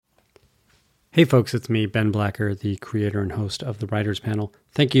Hey folks, it's me, Ben Blacker, the creator and host of the Writers Panel.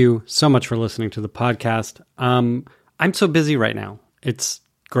 Thank you so much for listening to the podcast. I'm so busy right now. It's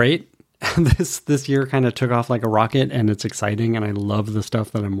great. This year kind of took off like a rocket, and it's exciting, and I love the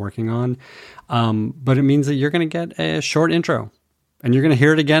stuff that I'm working on. But it means that you're going to get a short intro, and you're going to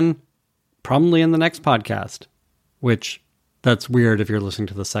hear it again probably in the next podcast, which that's weird if you're listening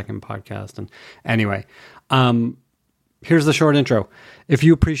to the second podcast. And anyway, here's the short intro. If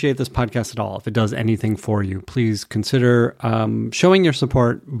you appreciate this podcast at all, if it does anything for you, please consider showing your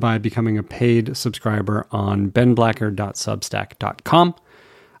support by becoming a paid subscriber on benblacker.substack.com.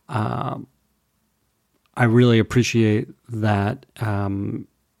 I really appreciate that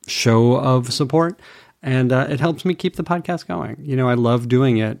show of support, and it helps me keep the podcast going. You know, I love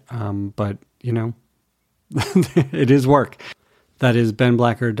doing it, but, you know, it is work. That is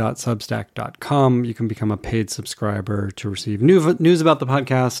benblacker.substack.com. You can become a paid subscriber to receive news about the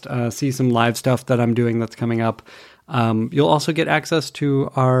podcast, see some live stuff that I'm doing that's coming up. You'll also get access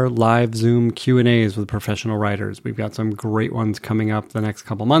to our live Zoom Q&As with professional writers. We've got some great ones coming up the next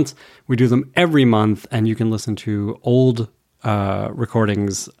couple months. We do them every month, and you can listen to old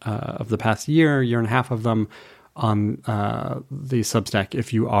recordings of the past year and a half of them on the Substack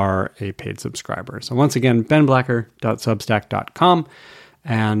if you are a paid subscriber. So once again, benblacker.substack.com.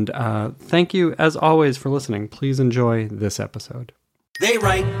 And thank you, as always, for listening. Please enjoy this episode. They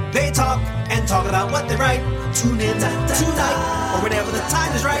write, they talk, and talk about what they write. Tune in tonight, or whenever the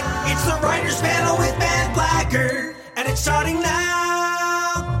time is right. It's the Writers Panel with Ben Blacker, and it's starting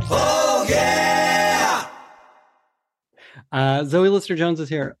now. Oh, yeah! Zoe Lister-Jones is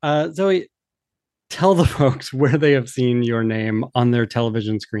here. Zoe, tell the folks where they have seen your name on their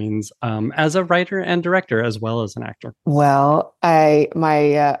television screens as a writer and director, as well as an actor. Well, I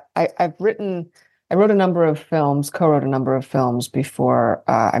wrote a number of films, co-wrote a number of films before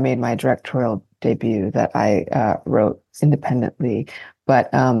I made my directorial debut that I wrote independently. But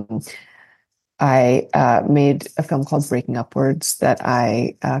I made a film called Breaking Upwards that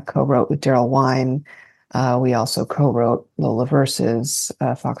I co-wrote with Daryl Wine. We also co-wrote Lola Versus,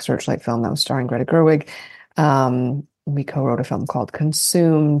 a Fox Searchlight film that was starring Greta Gerwig. We co-wrote a film called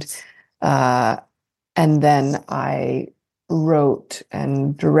Consumed. And then I wrote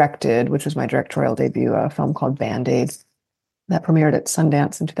and directed, which was my directorial debut, a film called Band-Aid that premiered at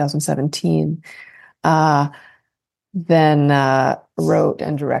Sundance in 2017. Then wrote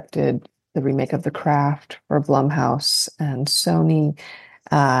and directed the remake of The Craft for Blumhouse and Sony.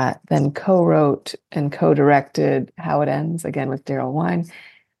 Then co-wrote and co-directed How It Ends, again with Daryl Wine.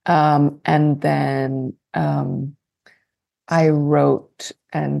 And then I wrote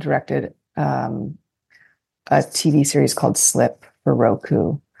and directed a TV series called Slip for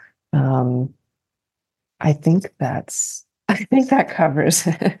Roku. I think that covers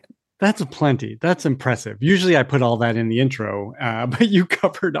it. That's plenty. That's impressive. Usually I put all that in the intro, but you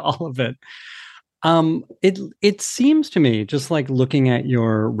covered all of it. It seems to me, just like looking at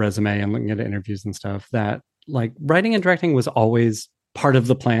your resume and looking at interviews and stuff, that like writing and directing was always part of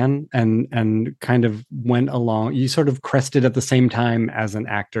the plan and kind of went along. You sort of crested at the same time as an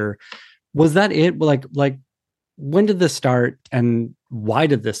actor. Was that it? Like when did this start, and why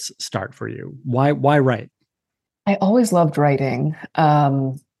did this start for you? Why write? I always loved writing.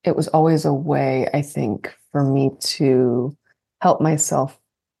 It was always a way, I think, for me to help myself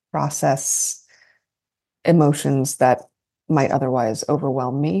process emotions that might otherwise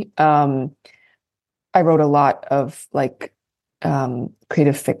overwhelm me. I wrote a lot of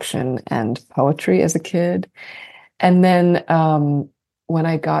creative fiction and poetry as a kid. And then when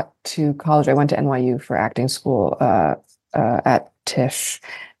I got to college, I went to NYU for acting school at Tisch.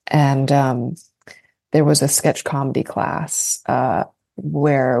 And there was a sketch comedy class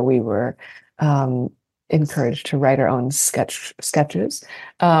where we were encouraged to write our own sketches.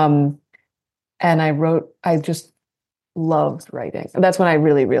 And I just loved writing. That's when I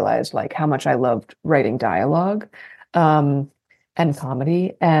really realized like how much I loved writing dialogue and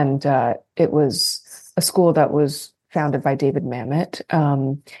comedy. And it was a school that was founded by David Mamet.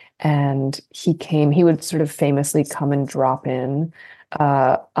 And he would sort of famously come and drop in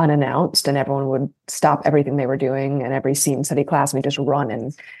unannounced, and everyone would stop everything they were doing and every scene study class, and he'd just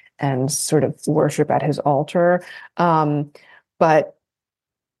run and sort of worship at his altar. But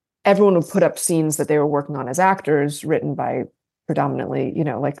everyone would put up scenes that they were working on as actors, written by predominantly,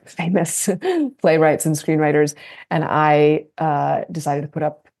 like famous playwrights and screenwriters. And I decided to put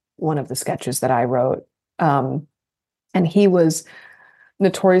up one of the sketches that I wrote. And he was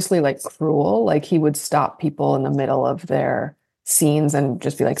notoriously like cruel. Like he would stop people in the middle of their scenes and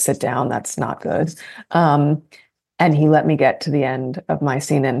just be like, sit down, that's not good. And he let me get to the end of my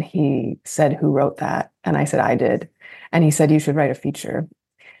scene and he said, "Who wrote that?" And I said, "I did." And he said, "You should write a feature."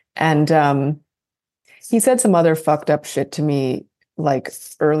 And he said some other fucked up shit to me like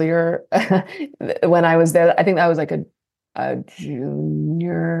earlier when I was there. I think I was like a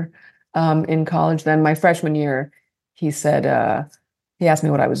junior in college. Then my freshman year, he said, he asked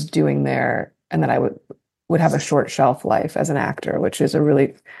me what I was doing there and that I would have a short shelf life as an actor, which is a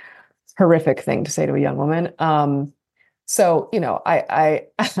really horrific thing to say to a young woman. So, you know, I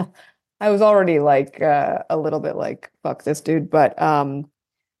I was already like a little bit like, fuck this dude, but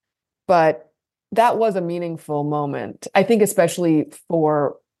that was a meaningful moment. I think especially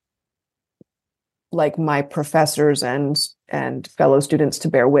for like my professors and fellow students to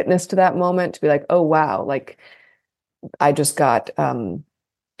bear witness to that moment, to be like, oh wow, like I just got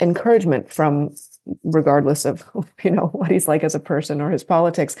encouragement from, regardless of what he's like as a person or his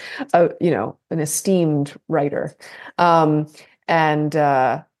politics, an esteemed writer,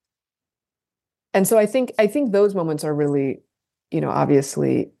 and so I think those moments are really,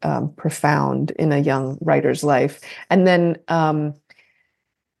 obviously profound in a young writer's life. And then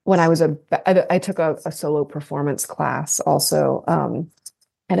when I took a solo performance class also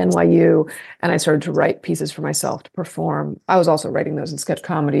at NYU, and I started to write pieces for myself to perform. I was also writing those in sketch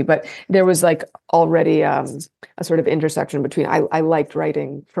comedy, but there was like already a sort of intersection between I liked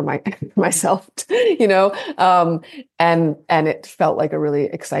writing for myself, and it felt like a really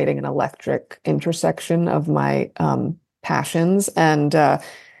exciting and electric intersection of my passions. And I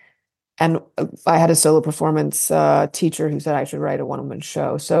had a solo performance teacher who said I should write a one-woman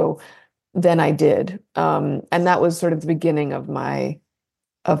show. So then I did, and that was sort of the beginning of my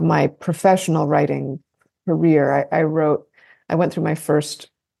professional writing career. I went through my first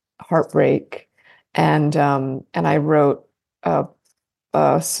heartbreak, and I wrote a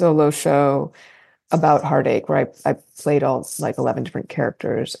solo show about heartache where I played all like 11 different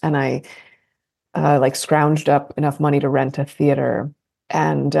characters, and I like scrounged up enough money to rent a theater,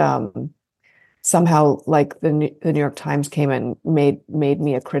 and somehow like the New York Times came and made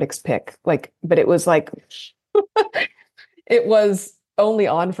me a critic's pick, like, but it was like it was only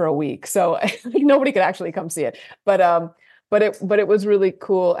on for a week, so nobody could actually come see it. But it was really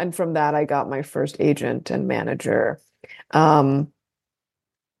cool, and from that I got my first agent and manager. And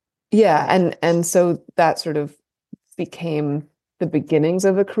so that sort of became the beginnings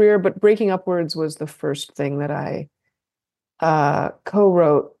of a career. But Breaking Upwards was the first thing that I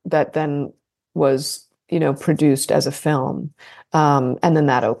co-wrote that then was produced as a film, and then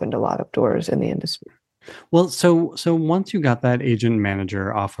that opened a lot of doors in the industry. Well, so once you got that agent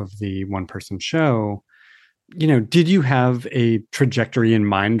manager off of the one-person show, did you have a trajectory in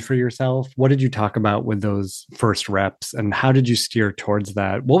mind for yourself? What did you talk about with those first reps, and how did you steer towards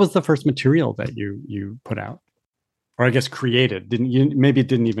that? What was the first material that you put out, or I guess created? Maybe it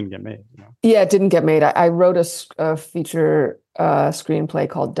didn't even get made. Yeah, it didn't get made. I wrote a feature screenplay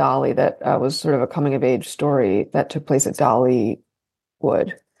called Dolly that was sort of a coming of age story that took place at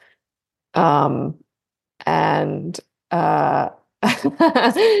Dollywood. And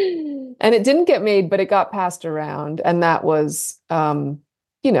and it didn't get made, but it got passed around, and that was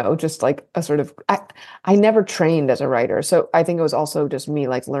just like a sort of I never trained as a writer, so I think it was also just me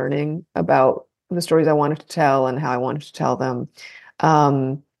like learning about the stories I wanted to tell and how I wanted to tell them,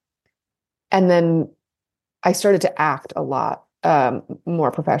 and then I started to act a lot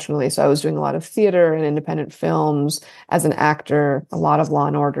more professionally. So I was doing a lot of theater and independent films as an actor, a lot of Law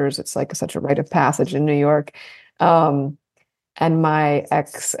and Orders. It's like such a rite of passage in New York. And my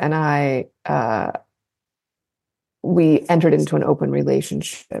ex and I, we entered into an open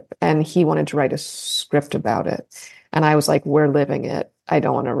relationship, and he wanted to write a script about it. And I was like, we're living it. I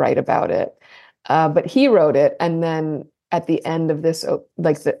don't want to write about it. But he wrote it. And then at the end of this,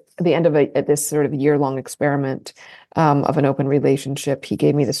 like the end of this sort of year-long experiment of an open relationship, he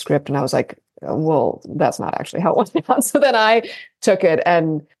gave me the script, and I was like, well, that's not actually how it went down. So then I took it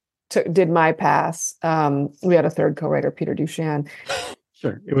and did my pass. We had a third co-writer, Peter Duchan.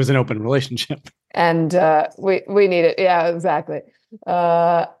 Sure, it was an open relationship, and we need it. Yeah, exactly.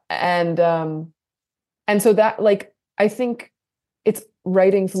 And so that, like, I think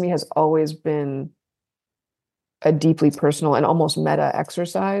writing for me has always been a deeply personal and almost meta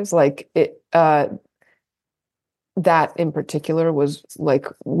exercise. Like that in particular was like,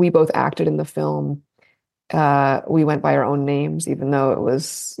 we both acted in the film. We went by our own names, even though it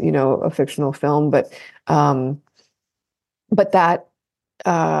was, a fictional film. But that,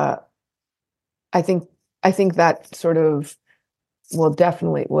 I think that sort of, well,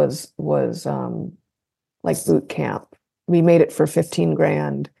 definitely was like boot camp. We made it for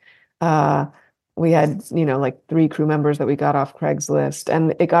 $15,000. we had, like 3 crew members that we got off Craigslist,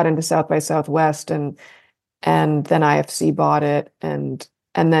 and it got into South by Southwest, and then IFC bought it, and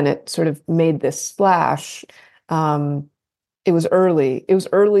then it sort of made this splash. It was early.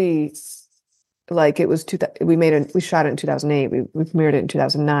 Like we shot it in 2008. We premiered it in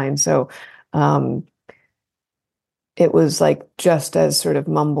 2009. So it was like just as sort of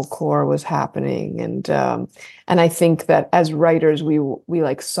mumblecore was happening, and I think that as writers we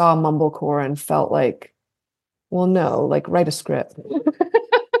like saw mumblecore and felt like, well, no, like write a script.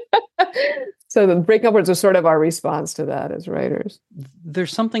 So the Breaking Upwards was sort of our response to that as writers.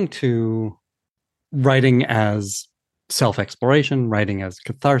 There's something to writing as self-exploration, writing as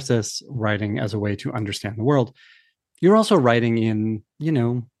catharsis, writing as a way to understand the world. You're also writing in,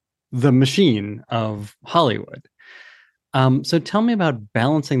 the machine of Hollywood. So tell me about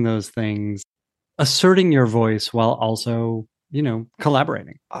balancing those things, asserting your voice while also,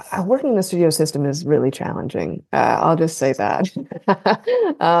 collaborating. Working in the studio system is really challenging. I'll just say that.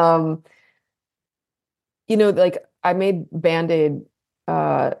 Like I made Band-Aid.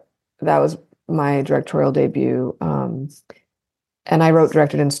 That was my directorial debut. And I wrote,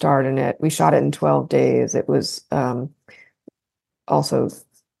 directed, and starred in it. We shot it in 12 days. It was also,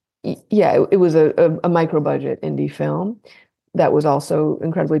 it was a micro-budget indie film that was also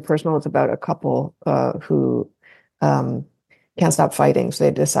incredibly personal. It's about a couple who can't stop fighting, so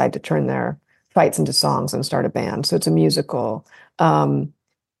they decide to turn their fights into songs and start a band. So it's a musical.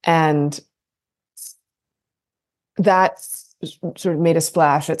 And that sort of made a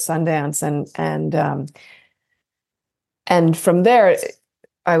splash at Sundance, and from there,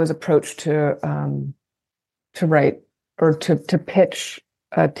 I was approached to write or to pitch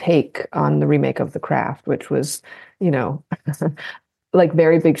a take on the remake of The Craft, which was, like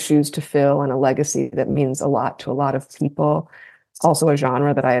very big shoes to fill and a legacy that means a lot to a lot of people. Also a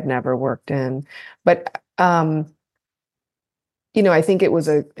genre that I had never worked in, but I think it was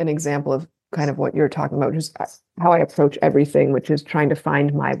an example of kind of what you're talking about, just how I approach everything, which is trying to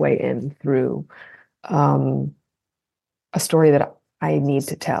find my way in through a story that I need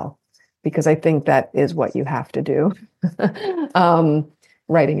to tell, because I think that is what you have to do.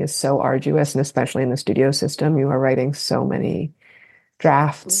 Writing is so arduous, and especially in the studio system, you are writing so many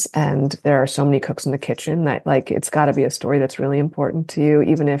drafts, and there are so many cooks in the kitchen that, like, it's got to be a story that's really important to you,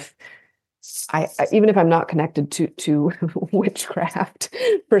 even if I'm not connected to witchcraft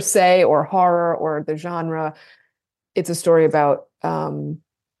per se, or horror, or the genre. It's a story about young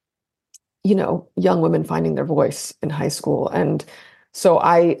women finding their voice in high school. And so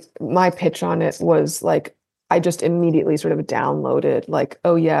my pitch on it was like, I just immediately sort of downloaded like,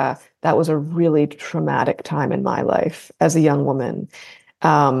 oh yeah, that was a really traumatic time in my life as a young woman.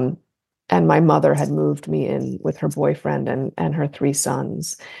 And my mother had moved me in with her boyfriend and her 3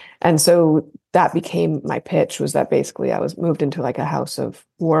 sons. And so that became my pitch, was that basically I was moved into like a house of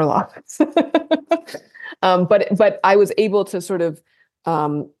warlocks. But I was able to sort of,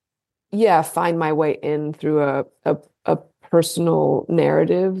 find my way in through a personal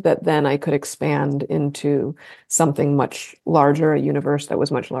narrative that then I could expand into something much larger, a universe that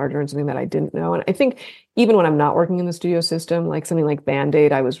was much larger, and something that I didn't know. And I think even when I'm not working in the studio system, like something like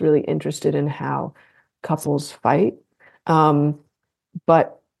Band-Aid, I was really interested in how couples fight. But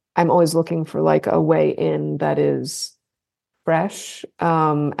I'm always looking for like a way in that is fresh,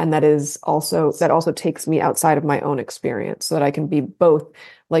 and that also takes me outside of my own experience, so that I can be both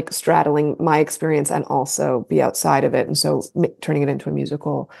like straddling my experience and also be outside of it. And so turning it into a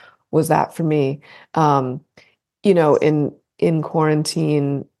musical was that for me. In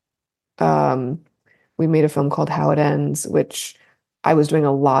quarantine, we made a film called How It Ends, which I was doing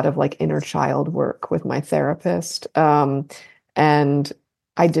a lot of like inner child work with my therapist. And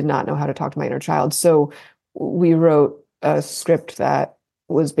I did not know how to talk to my inner child. So we wrote a script that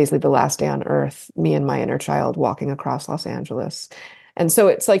was basically the last day on Earth, me and my inner child walking across Los Angeles. And so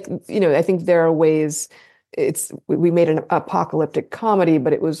it's like, I think there are ways, we made an apocalyptic comedy,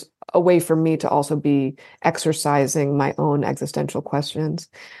 but it was a way for me to also be exercising my own existential questions.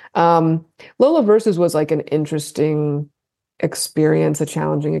 Lola Versus was like an interesting experience, a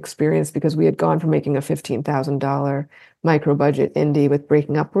challenging experience, because we had gone from making a $15,000 micro budget indie with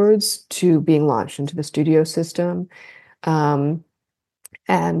Breaking Upwards to being launched into the studio system. And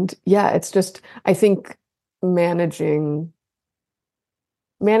yeah, it's just, I think managing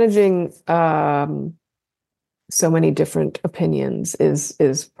so many different opinions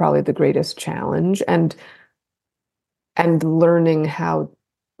is probably the greatest challenge, and learning how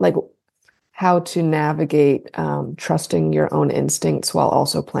to navigate trusting your own instincts while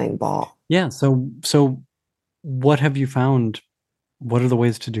also playing ball. Yeah. So what have you found What are the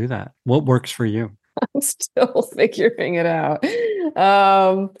ways to do that? What works for you? I'm still figuring it out.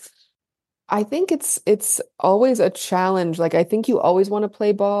 Um, I think it's always a challenge. Like I think you always want to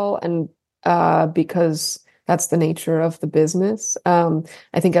play ball and because that's the nature of the business. I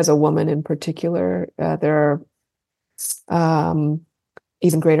think as a woman in particular, there are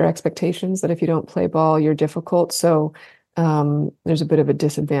even greater expectations that if you don't play ball, you're difficult. So there's a bit of a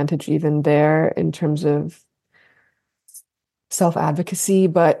disadvantage even there in terms of self-advocacy,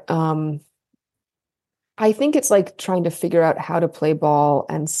 but I think it's like trying to figure out how to play ball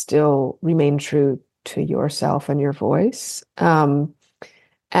and still remain true to yourself and your voice. And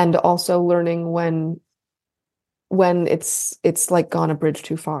also learning when it's like gone a bridge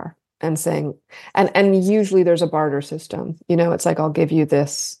too far and saying and usually there's a barter system. You know, it's like I'll give you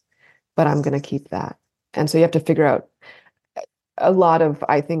this, but I'm going to keep that. And so you have to figure out a lot of,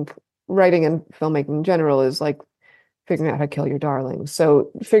 I think, writing and filmmaking in general is like figuring out how to kill your darlings. So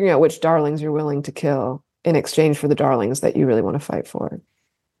figuring out which darlings you're willing to kill in exchange for the darlings that you really want to fight for.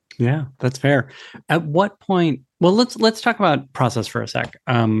 Yeah, that's fair. At what point? Well, let's talk about process for a sec.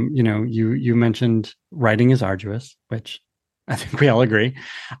 You mentioned writing is arduous, which I think we all agree.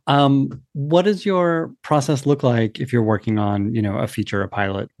 What does your process look like if you're working on, a feature, a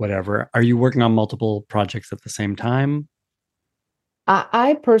pilot, whatever? Are you working on multiple projects at the same time?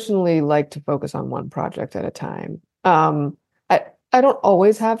 I personally like to focus on one project at a time. I don't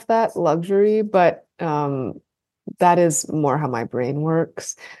always have that luxury, but that is more how my brain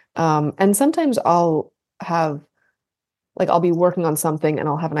works. And sometimes I'll be working on something and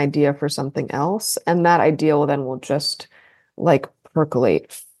I'll have an idea for something else. And that idea will just like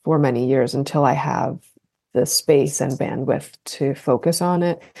percolate for many years until I have the space and bandwidth to focus on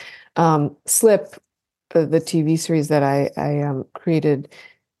it. Slip, the TV series that I created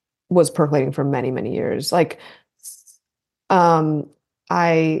was percolating for many, many years. Like,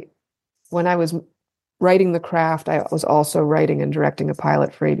 I, when I was writing The Craft, I was also writing and directing a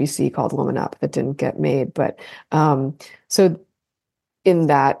pilot for ABC called Woman Up that didn't get made. But so in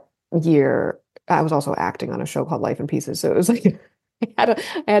that year, I was also acting on a show called Life in Pieces. So it was like I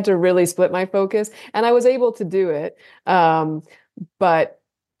had to really split my focus, and I was able to do it. But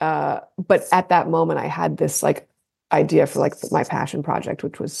at that moment, I had this like idea for like my passion project,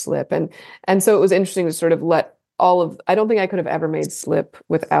 which was Slip, and so it was interesting to sort of let I don't think I could have ever made Slip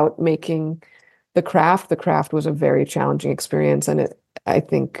without making The Craft. The Craft was a very challenging experience, and I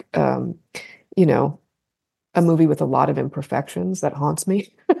think, a movie with a lot of imperfections that haunts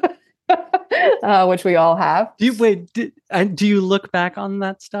me, which we all have. Do you look back on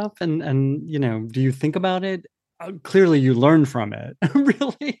that stuff and do you think about it? Clearly, you learn from it,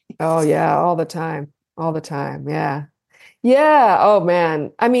 really. Oh yeah, all the time, all the time. Yeah, yeah. Oh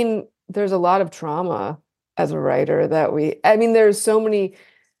man, I mean, there's a lot of trauma as a writer I mean, there's so many.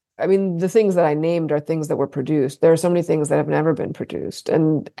 I mean, the things that I named are things that were produced. There are so many things that have never been produced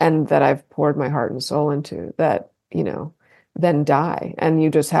and that I've poured my heart and soul into that, then die. And you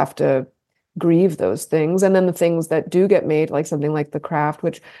just have to grieve those things. And then the things that do get made, like something like The Craft,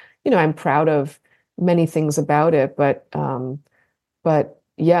 which, I'm proud of many things about it, but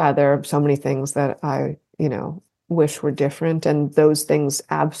yeah, there are so many things that I, wish were different. And those things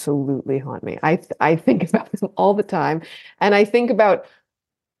absolutely haunt me. I think about them all the time. And I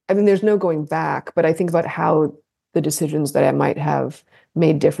mean, there's no going back, but I think about how the decisions that I might have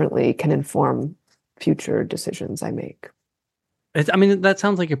made differently can inform future decisions I make. I mean, that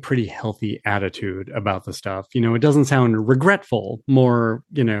sounds like a pretty healthy attitude about the stuff. It doesn't sound regretful, more,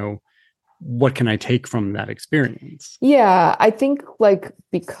 what can I take from that experience? Yeah, I think like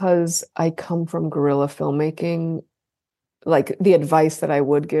because I come from guerrilla filmmaking, like the advice that I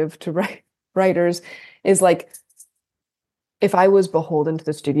would give to writers is like, if I was beholden to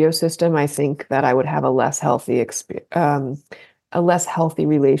the studio system, I think that I would have a less healthy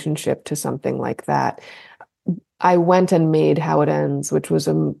relationship to something like that. I went and made How It Ends, which was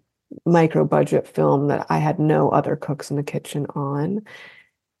a micro budget film that I had no other cooks in the kitchen on.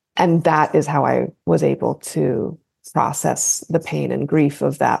 And that is how I was able to process the pain and grief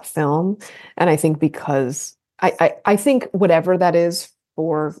of that film. And I think because I think whatever that is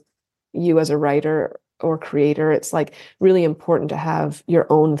for you as a writer or creator, it's like really important to have your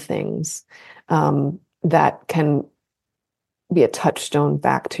own things that can be a touchstone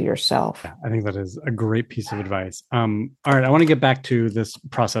back to yourself. I think that is a great piece of advice. All right, I want to get back to this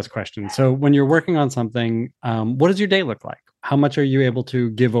process question. So when you're working on something, what does your day look like? How much are you able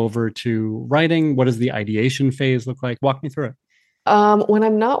to give over to writing? What does the ideation phase look like? Walk me through it. When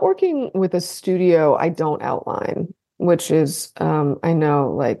I'm not working with a studio, I don't outline, which is, I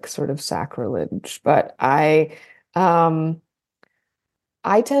know, like sort of sacrilege, but um,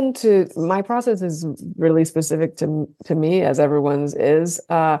 I tend to, my process is really specific to me, as everyone's is.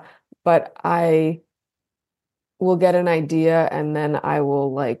 But I will get an idea and then I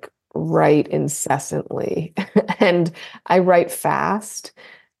will like write incessantly and I write fast.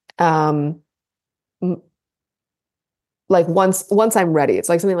 Um, like once I'm ready, it's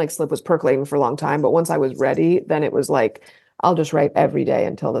like something like Slip was percolating for a long time, but once I was ready, then it was like I'll just write every day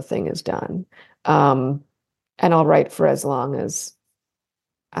until the thing is done. Um, and I'll write for as long as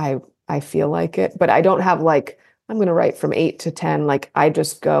I I feel like it, but I don't have like I'm going to write from 8 to 10, like I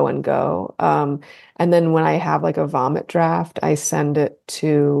just go and go. And then when I have like a vomit draft, I send it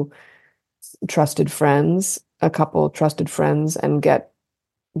to trusted friends, a couple trusted friends, and get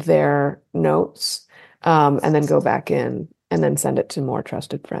their notes, and then go back in and then send it to more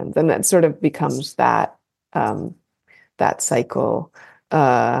trusted friends. And that sort of becomes um, that cycle.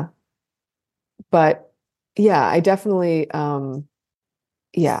 But yeah, I definitely,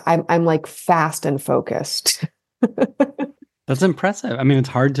 yeah, I'm like fast and focused. That's impressive. I mean, it's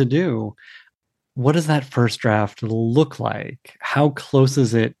hard to do. What does that first draft look like? How close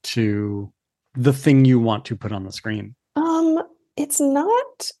is it to the thing you want to put on the screen? It's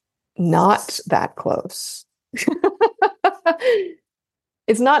not that close.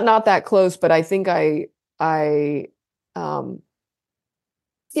 It's not that close, but I think I um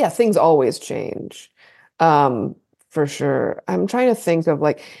yeah, things always change. For sure. I'm trying to think of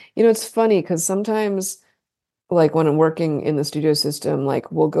like, it's funny because sometimes like when I'm working in the studio system, like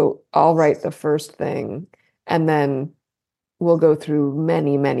I'll write the first thing and then we'll go through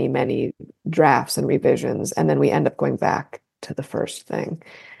many, many, many drafts and revisions, and then we end up going back to the first thing.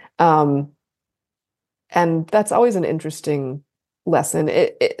 Um, and that's always an interesting lesson.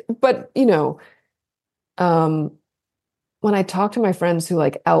 But um, when I talk to my friends who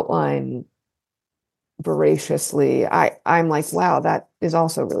like outline voraciously, I'm like, wow, that is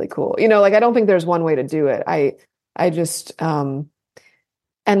also really cool. Like I don't think there's one way to do it. I just and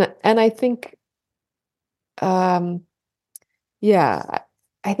I think um yeah,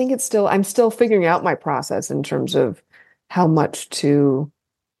 I think I'm still figuring out my process in terms of how much to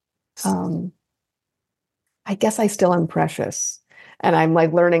um I guess I still am precious and I'm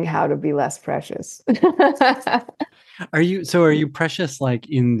like learning how to be less precious. Are you precious like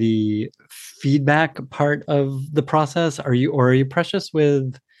in the feedback part of the process? Are you precious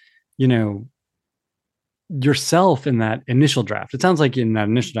with, you know, yourself in that initial draft? It sounds like in that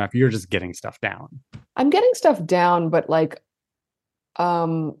initial draft, you're just getting stuff down. I'm getting stuff down, but like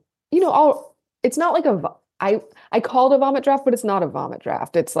I'll it's not like I call it a vomit draft, but it's not a vomit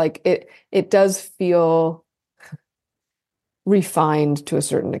draft. It's like it does feel refined to a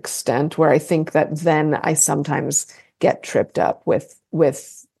certain extent where I think that then I sometimes get tripped up with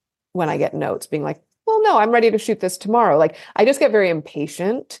when I get notes being like, well, no, I'm ready to shoot this tomorrow. Like I just get very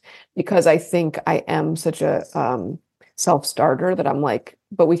impatient because I think I am such a self-starter that I'm like,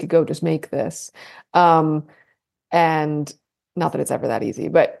 but we could go just make this. And not that it's ever that easy,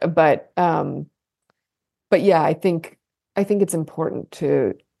 but yeah, I think it's important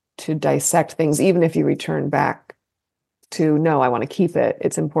to dissect things, even if you return back to no, I want to keep it.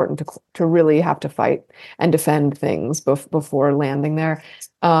 It's important to really have to fight and defend things before landing there.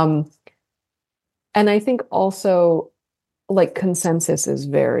 And I think also like consensus is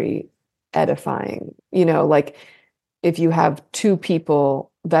very edifying. Like if you have two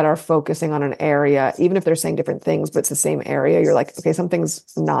people that are focusing on an area, even if they're saying different things, but it's the same area, you're like, okay, something's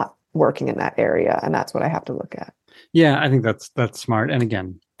not working in that area, and that's what I have to look at. Yeah, I think that's smart, and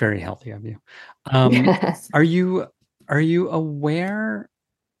again, very healthy of you. Yes. Are you aware?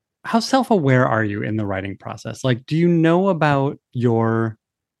 How self-aware are you in the writing process? Like, do you know about your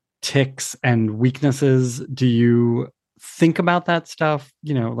ticks and weaknesses? Do you think about that stuff?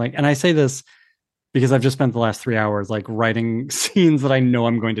 Like, and I say this because I've just spent the last 3 hours like writing scenes that I know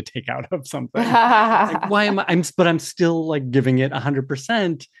I'm going to take out of something. Like, why am but I'm still like giving it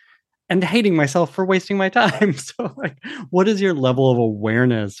 100% and hating myself for wasting my time. So like, what is your level of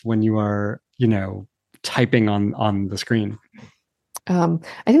awareness when you are, typing on the screen? I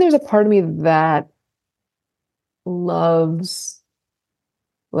think there's a part of me that loves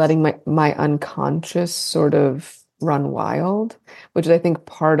letting my unconscious sort of run wild, which is I think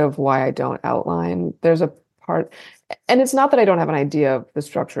part of why I don't outline. There's a part, and it's not that I don't have an idea of the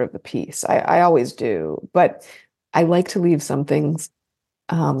structure of the piece. I always do, but I like to leave some things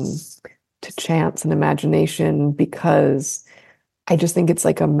um, to chance and imagination because I just think it's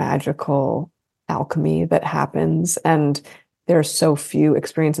like a magical alchemy that happens. And there are so few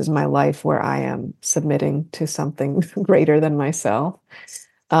experiences in my life where I am submitting to something greater than myself.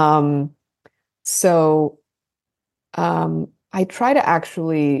 Um, so, um, I try to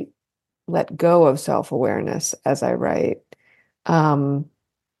actually let go of self-awareness as I write. Um,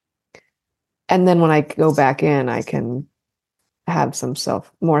 and then when I go back in, I can have some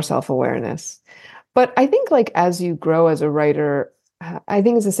more self-awareness. But I think like as you grow as a writer, I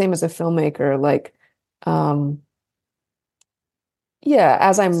think it's the same as a filmmaker. Like, um, yeah,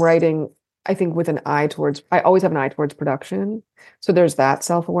 as I'm writing, I think with an eye towards, I always have an eye towards production. So there's that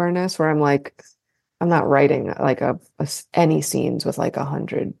self-awareness where I'm like, I'm not writing like any scenes with like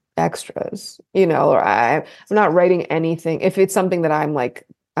 100 extras, or I'm not writing anything. If it's something that I'm like,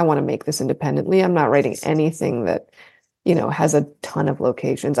 I want to make this independently, I'm not writing anything that, has a ton of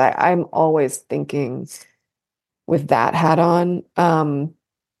locations. I'm always thinking with that hat on,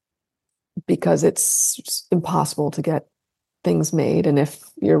 because it's impossible to get things made. And if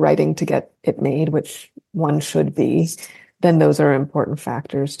you're writing to get it made, which one should be, then those are important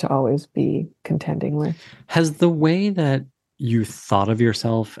factors to always be contending with. Has the way that you thought of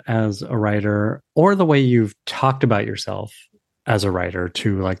yourself as a writer, or the way you've talked about yourself as a writer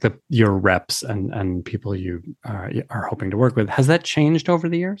to like your reps and people you are hoping to work with, has that changed over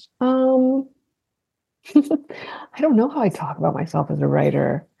the years? I don't know how I talk about myself as a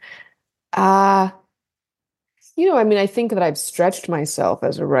writer. I mean, I think that I've stretched myself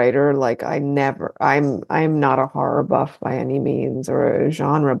as a writer. Like I'm not a horror buff by any means, or a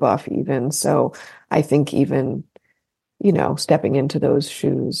genre buff even. So I think even, stepping into those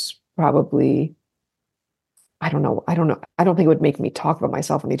shoes probably, I don't know. I don't think it would make me talk about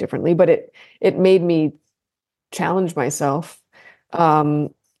myself any differently, but it made me challenge myself. I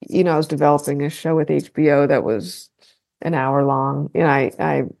was developing a show with HBO that was an hour long, and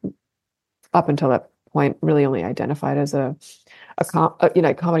I up until that point really only identified as a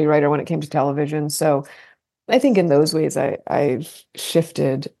comedy writer when it came to television. So I think in those ways I've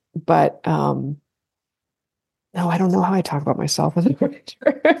shifted, but no, I don't know how I talk about myself as a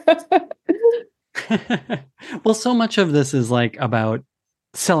writer. Well, so much of this is like about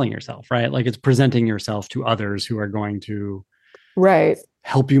selling yourself, right? Like it's presenting yourself to others who are going to Right.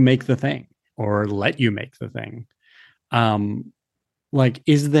 help you make the thing or let you make the thing. Like,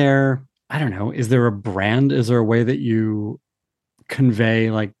 I don't know, is there a brand? Is there a way that you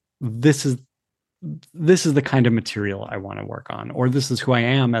convey like, this is the kind of material I want to work on, or this is who I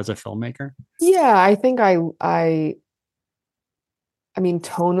am as a filmmaker? Yeah, I think I mean,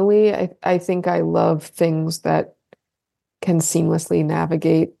 tonally, I think I love things that can seamlessly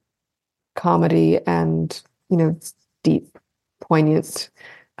navigate comedy and, deep, poignant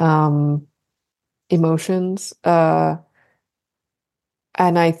emotions. And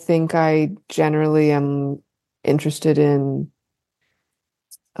I think I generally am interested in,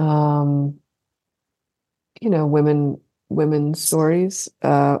 women's stories,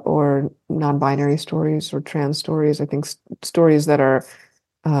 or non-binary stories or trans stories. I think stories that are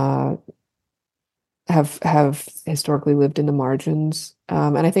uh, have historically lived in the margins.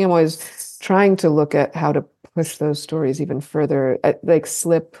 And I think I'm always trying to look at how to push those stories even further. Like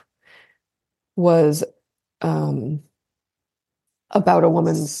Slip was about a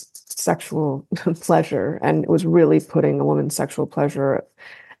woman's sexual pleasure, and it was really putting a woman's sexual pleasure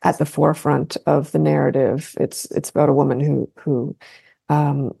at the forefront of the narrative. It's about a woman who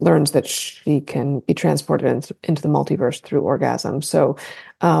learns that she can be transported into the multiverse through orgasm. So,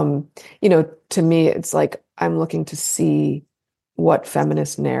 to me, it's like I'm looking to see what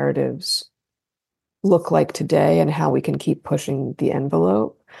feminist narratives look like today and how we can keep pushing the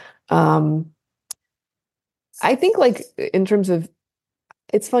envelope. I think, like, in terms of,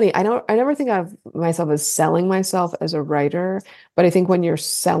 it's funny, I never think of myself as selling myself as a writer, but I think when you're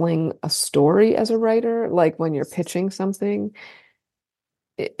selling a story as a writer, like when you're pitching something,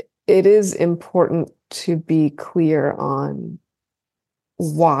 it is important to be clear on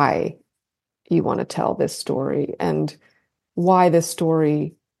why you want to tell this story and why this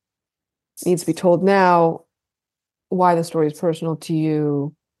story needs to be told now, why the story is personal to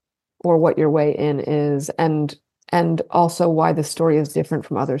you, or what your way in is, and also why the story is different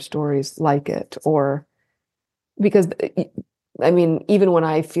from other stories like it. Or because, I mean, even when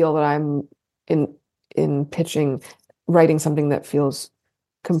I feel that I'm in pitching, writing something that feels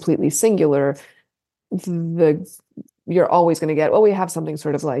completely singular, you're always going to get, well, we have something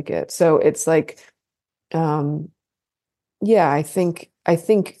sort of like it. So it's like, yeah, I think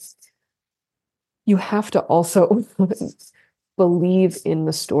you have to also believe in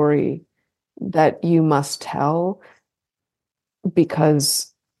the story that you must tell,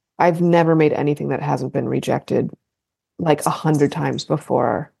 because I've never made anything that hasn't been rejected like 100 times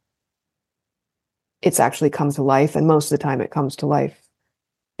before it's actually come to life. And most of the time it comes to life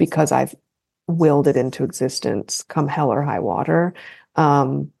because I've willed it into existence come hell or high water.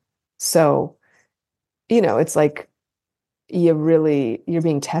 So, it's like you're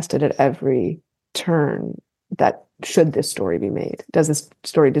being tested at every turn that should this story be made? Does this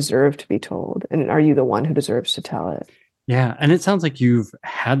story deserve to be told? And are you the one who deserves to tell it? Yeah. And it sounds like you've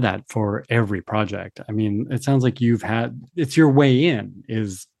had that for every project. I mean, it sounds like it's your way in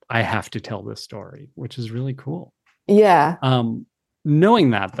is I have to tell this story, which is really cool. Yeah. Knowing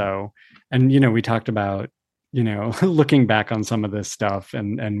that though, and we talked about, looking back on some of this stuff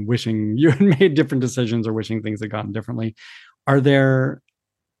and wishing you had made different decisions or wishing things had gone differently. Are there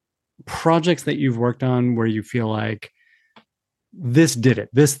projects that you've worked on where you feel like this did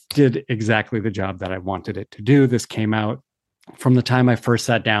exactly the job that I wanted it to do? This came out from the time I first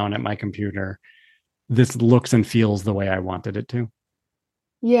sat down at my computer. This looks and feels the way I wanted it to.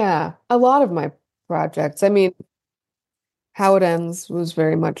 Yeah. A lot of my projects. I mean, How It Ends was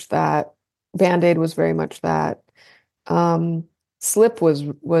very much that. Band-Aid was very much that. Slip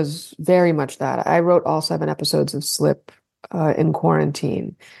was very much that. I wrote all 7 episodes of Slip in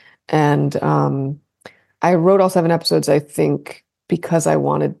quarantine. And I wrote all 7 episodes, I think, because I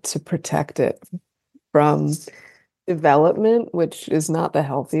wanted to protect it from development, which is not the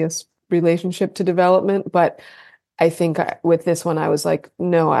healthiest relationship to development. But I think with this one, I was like,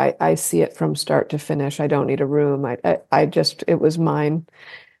 no, I see it from start to finish. I don't need a room. I just, it was mine.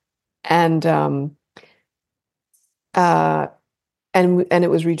 And and it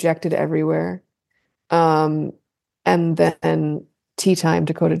was rejected everywhere. And then Tea Time,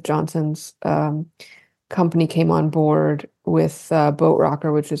 Dakota Johnson's company, came on board with Boat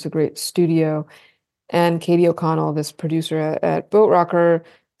Rocker, which is a great studio. And Katie O'Connell, this producer at Boat Rocker,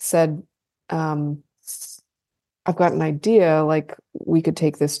 said, I've got an idea, like we could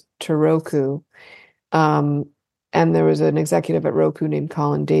take this to Roku. And there was an executive at Roku named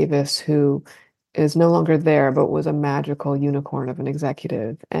Colin Davis who is no longer there, but was a magical unicorn of an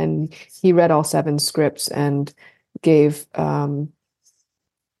executive. And he read all 7 scripts and gave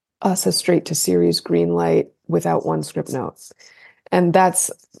us a straight to series green light without one script note. And that's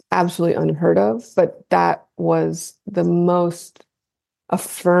absolutely unheard of, but that was the most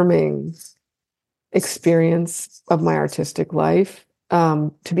affirming experience of my artistic life,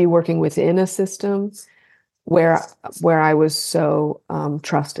 to be working within a system where I was so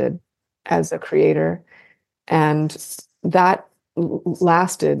trusted as a creator. And that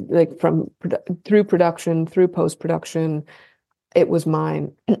lasted like through production, through post-production. It was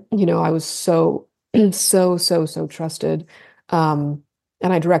mine. I was so trusted. And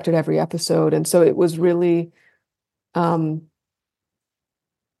I directed every episode. And so it was really,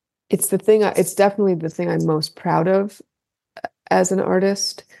 it's definitely the thing I'm most proud of as an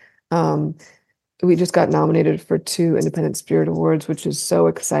artist. We just got nominated for 2 Independent Spirit Awards, which is so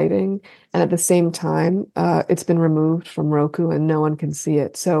exciting. And at the same time, it's been removed from Roku and no one can see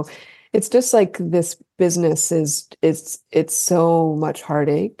it. So it's just like this business it's so much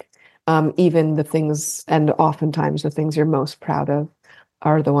heartache. Even the things, and oftentimes the things you're most proud of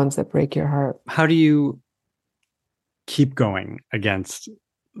are the ones that break your heart. How do you keep going against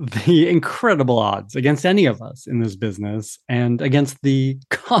the incredible odds against any of us in this business and against the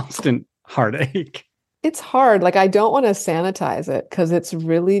constant heartache? It's hard. Like, I don't want to sanitize it because it's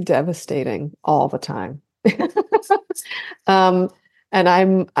really devastating all the time. And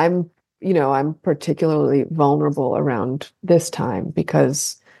I'm particularly vulnerable around this time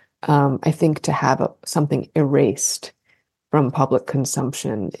because I think to have something erased from public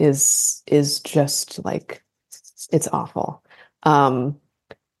consumption is just like, it's awful.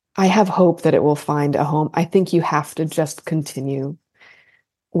 I have hope that it will find a home. I think you have to just continue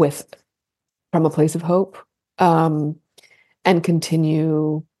from a place of hope, and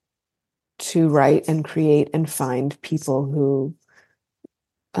continue to write and create and find people who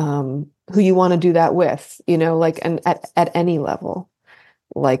you want to do that with, like, and at any level,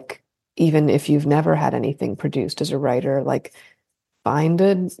 like, even if you've never had anything produced as a writer, like, find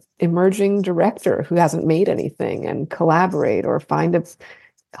an emerging director who hasn't made anything and collaborate, or find a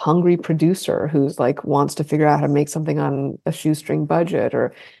hungry producer who's like wants to figure out how to make something on a shoestring budget.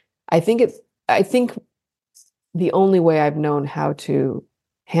 Or I think the only way I've known how to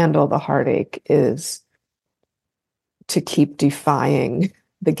handle the heartache is to keep defying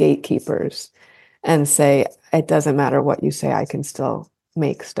the gatekeepers and say, it doesn't matter what you say, I can still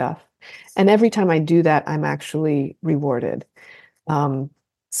make stuff. And every time I do that, I'm actually rewarded.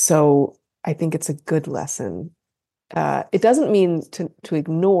 So I think it's a good lesson. It doesn't mean to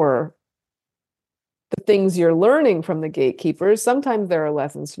ignore the things you're learning from the gatekeepers. Sometimes there are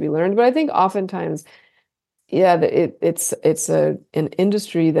lessons to be learned, but I think oftentimes, yeah, it's an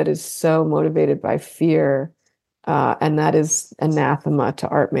industry that is so motivated by fear, and that is anathema to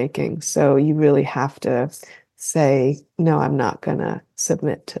art making. So you really have to say, no, I'm not gonna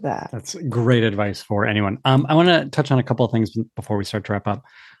submit to that. That's great advice for anyone. I want to touch on a couple of things before we start to wrap up.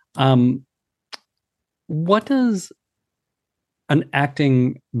 Um, what does an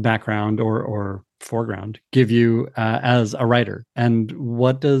acting background or foreground give you as a writer, and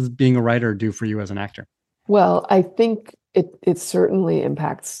what does being a writer do for you as an actor? Well, I think it certainly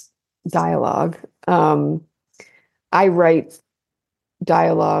impacts dialogue. I write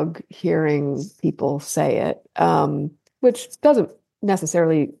dialogue hearing people say it, which doesn't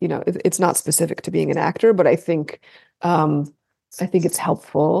necessarily, it's not specific to being an actor, but I think it's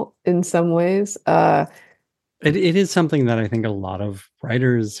helpful in some ways. It is something that I think a lot of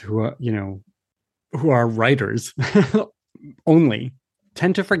writers who are writers only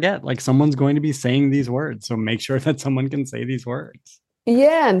tend to forget. Like, someone's going to be saying these words, so make sure that someone can say these words.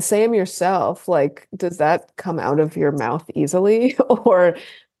 Yeah, and say them yourself. Like, does that come out of your mouth easily, or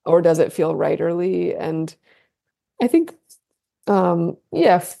does it feel writerly? And I think,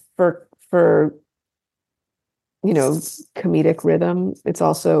 yeah, for comedic rhythm, it's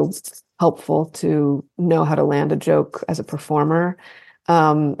also helpful to know how to land a joke as a performer,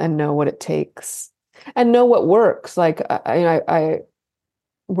 and know what it takes and know what works. Like, I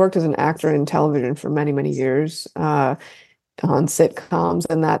worked as an actor in television for many, many years, on sitcoms,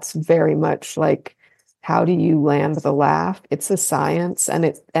 and that's very much like, how do you land the laugh? It's a science, and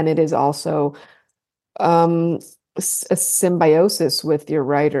it is also a symbiosis with your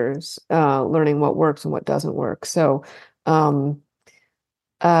writers, learning what works and what doesn't work. So, yeah,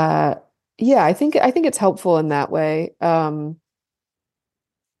 I think it's helpful in that way. And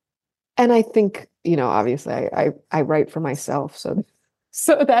I think, obviously I write for myself, so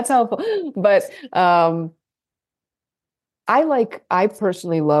that's helpful. But I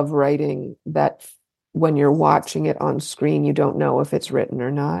personally love writing that when you're watching it on screen, you don't know if it's written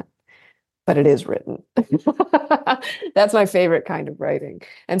or not, but it is written. That's my favorite kind of writing.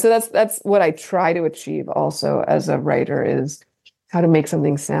 And so that's what I try to achieve also as a writer, is how to make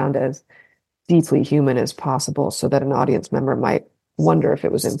something sound as deeply human as possible so that an audience member might wonder if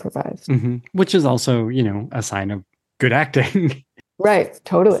it was improvised. Mm-hmm. Which is also, a sign of good acting. Right,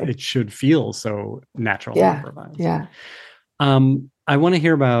 totally. It should feel so natural Yeah, and improvised. yeah. I want to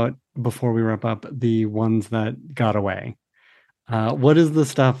hear about, before we wrap up, the ones that got away. What is the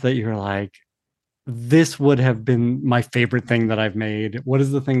stuff that you're like, this would have been my favorite thing that I've made? What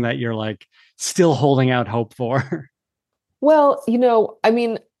is the thing that you're like still holding out hope for? Well, I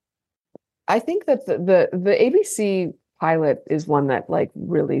mean, I think that the ABC pilot is one that like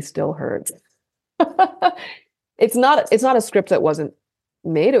really still hurts. It's not a script that wasn't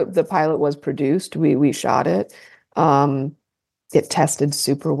made. The pilot was produced. We shot it. It tested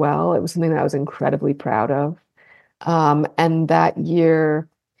super well. It was something that I was incredibly proud of. And that year,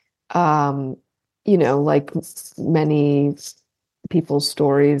 like many people's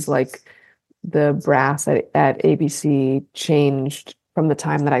stories, like the brass at ABC changed from the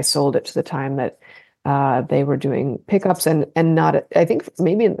time that I sold it to the time that they were doing pickups, and not, I think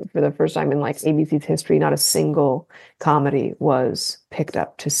maybe for the first time in like ABC's history, not a single comedy was picked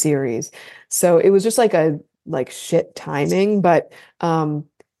up to series. So it was just like shit timing, but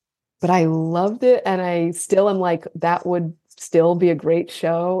I loved it, and I still am like, that would still be a great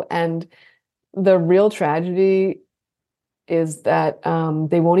show. And the real tragedy is that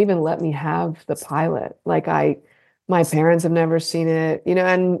they won't even let me have the pilot. Like, my parents have never seen it,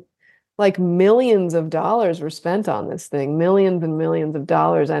 and like millions of dollars were spent on this thing, millions and millions of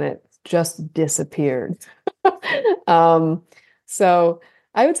dollars, and it just disappeared. So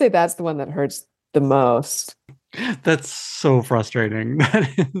I would say that's the one that hurts the most. That's so frustrating.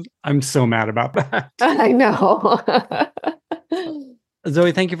 I'm so mad about that. I know.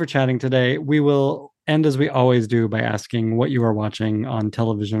 Zoe, thank you for chatting today. We will end as we always do by asking what you are watching on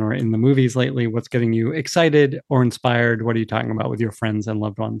television or in the movies lately. What's getting you excited or inspired? What are you talking about with your friends and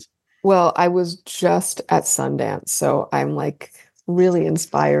loved ones? Well, I was just at Sundance, so I'm like really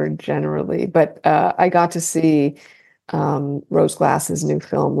inspired generally. But I got to see Rose Glass's new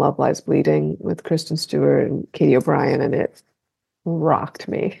film, Love Lies Bleeding, with Kristen Stewart and Katie O'Brien, and it rocked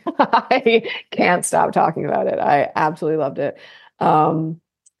me. I can't stop talking about it. I absolutely loved it.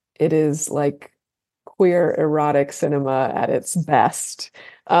 It is like queer erotic cinema at its best.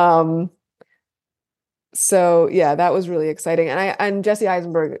 So yeah, that was really exciting. And Jesse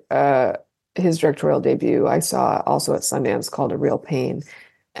Eisenberg, his directorial debut, I saw also at Sundance, called A Real Pain,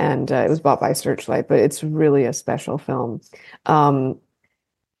 and it was bought by Searchlight, but it's really a special film.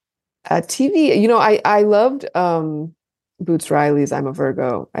 TV, I loved Boots Riley's I'm a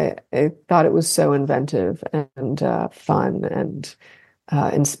Virgo. I thought it was so inventive and fun and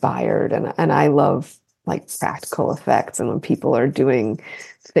inspired, and I love like practical effects, and when people are doing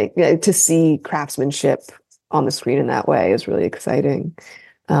to see craftsmanship on the screen in that way is really exciting.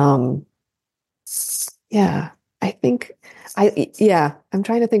 Um, yeah, I think I'm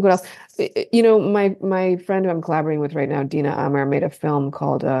trying to think what else. My friend who I'm collaborating with right now, Dina Amar, made a film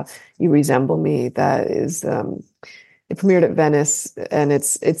called You Resemble Me that is it premiered at Venice, and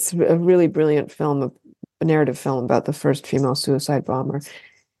it's a really brilliant film, a narrative film about the first female suicide bomber. It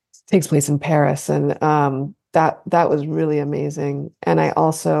takes place in Paris, and that was really amazing. And I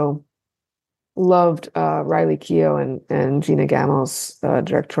also loved Riley Keough and Gina Gamo's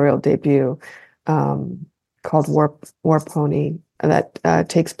directorial debut called War Pony that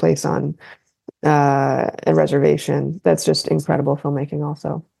takes place on a reservation. That's just incredible filmmaking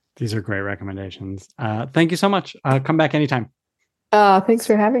also. These are great recommendations. Thank you so much. Come back anytime. Thanks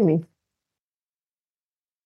for having me.